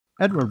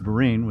Edward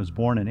Borein was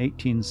born in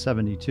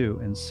 1872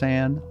 in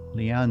San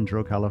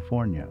Leandro,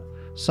 California,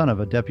 son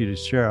of a deputy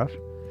sheriff,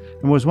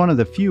 and was one of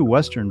the few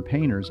Western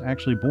painters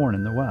actually born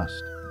in the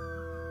West.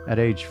 At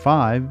age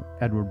 5,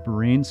 Edward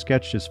Borein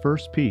sketched his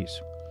first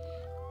piece,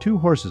 2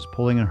 horses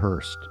pulling a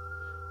hearse.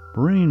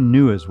 Borein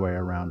knew his way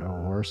around a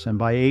horse, and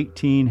by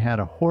 18 had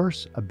a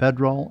horse, a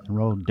bedroll, and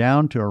rode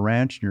down to a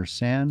ranch near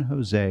San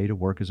Jose to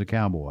work as a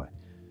cowboy.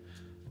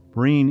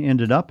 Borein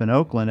ended up in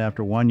Oakland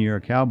after 1 year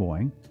of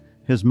cowboying.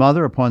 His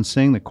mother, upon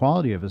seeing the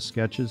quality of his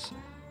sketches,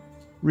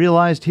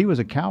 realized he was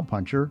a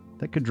cowpuncher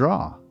that could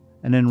draw,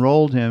 and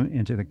enrolled him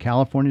into the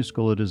California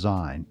School of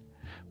Design.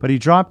 But he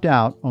dropped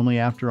out only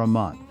after a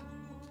month.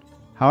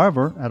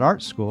 However, at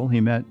art school,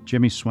 he met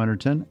Jimmy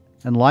Swinnerton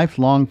and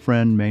lifelong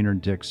friend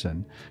Maynard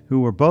Dixon,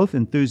 who were both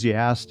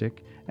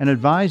enthusiastic and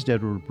advised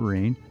Edward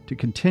Borein to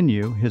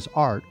continue his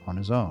art on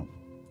his own.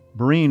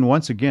 Borein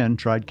once again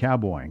tried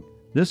cowboying,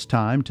 this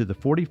time to the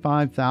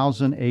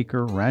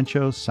 45,000-acre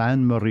Rancho Jesus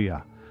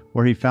Maria,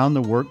 where he found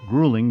the work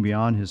grueling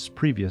beyond his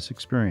previous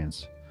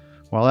experience.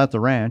 While at the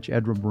ranch,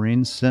 Edward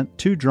Borein sent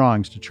 2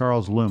 drawings to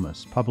Charles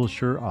Lummis,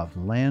 publisher of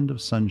Land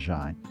of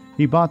Sunshine.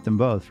 He bought them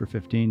both for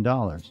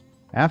 $15.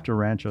 After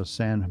Rancho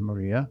Jesus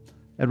Maria,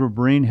 Edward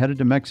Borein headed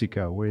to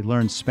Mexico, where he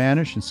learned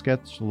Spanish and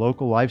sketched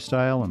local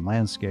lifestyle and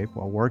landscape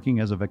while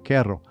working as a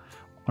vaquero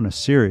on a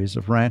series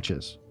of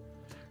ranches.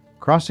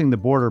 Crossing the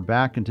border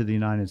back into the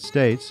United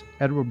States,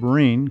 Edward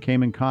Borein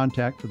came in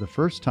contact for the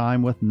first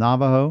time with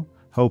Navajo,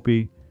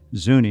 Hopi,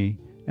 Zuni,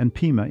 and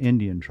Pima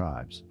Indian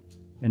tribes.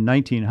 In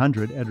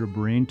 1900, Edward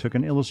Borein took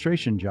an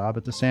illustration job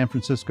at the San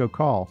Francisco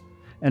Call,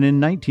 and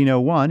in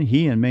 1901,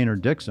 he and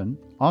Maynard Dixon,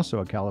 also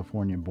a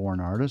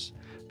Californian-born artist,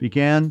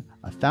 began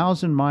a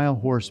 1,000-mile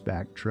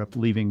horseback trip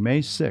leaving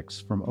May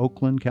 6 from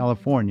Oakland,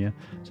 California,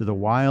 to the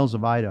wilds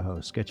of Idaho,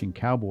 sketching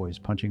cowboys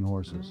punching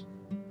horses.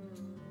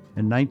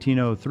 In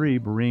 1903,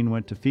 Borein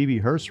went to Phoebe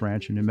Hearse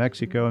Ranch in New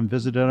Mexico and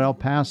visited El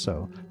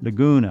Paso,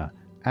 Laguna,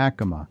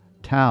 Acoma,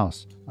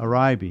 Taos,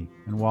 Arribe,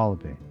 and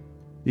Wallaby.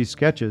 These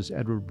sketches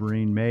Edward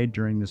Borein made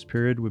during this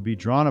period would be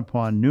drawn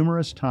upon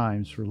numerous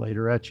times for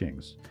later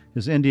etchings.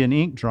 His Indian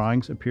ink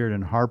drawings appeared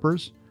in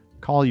Harper's,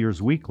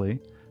 Collier's Weekly,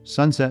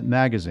 Sunset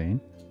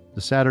Magazine,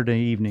 the Saturday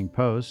Evening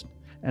Post,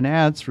 and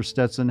ads for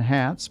Stetson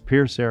hats,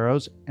 Pierce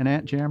arrows, and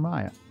Aunt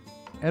Jeremiah.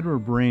 Edward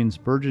Borein's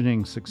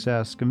burgeoning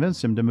success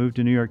convinced him to move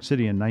to New York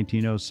City in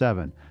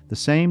 1907, the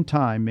same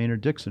time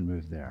Maynard Dixon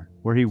moved there,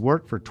 where he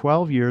worked for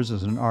 12 years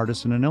as an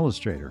artist and an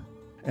illustrator.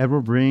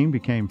 Edward Borein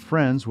became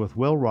friends with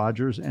Will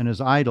Rogers and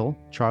his idol,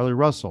 Charlie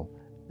Russell,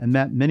 and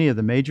met many of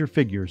the major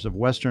figures of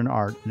Western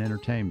art and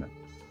entertainment.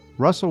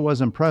 Russell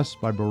was impressed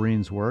by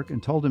Borein's work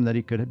and told him that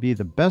he could be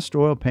the best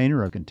oil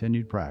painter of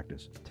continued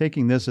practice.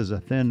 Taking this as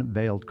a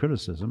thin-veiled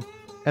criticism,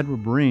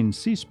 Edward Borein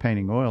ceased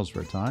painting oils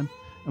for a time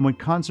and would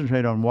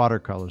concentrate on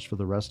watercolors for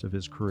the rest of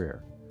his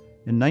career.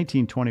 In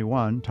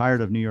 1921,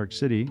 tired of New York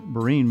City,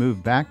 Borein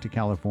moved back to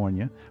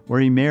California, where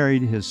he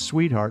married his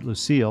sweetheart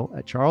Lucille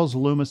at Charles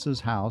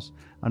Lummis's house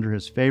under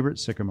his favorite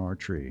sycamore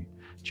tree,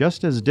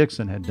 just as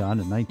Dixon had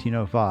done in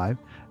 1905,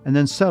 and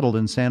then settled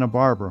in Santa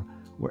Barbara,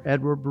 where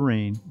Edward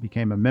Borein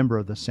became a member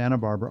of the Santa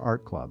Barbara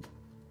Art Club.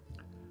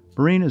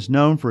 Borein is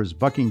known for his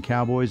bucking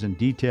cowboys and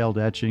detailed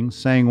etchings,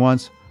 saying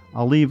once,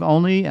 "I'll leave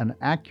only an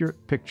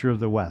accurate picture of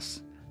the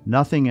West,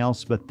 nothing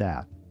else but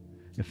that.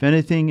 If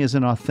anything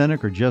isn't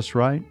authentic or just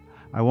right,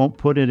 I won't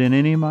put it in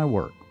any of my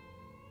work."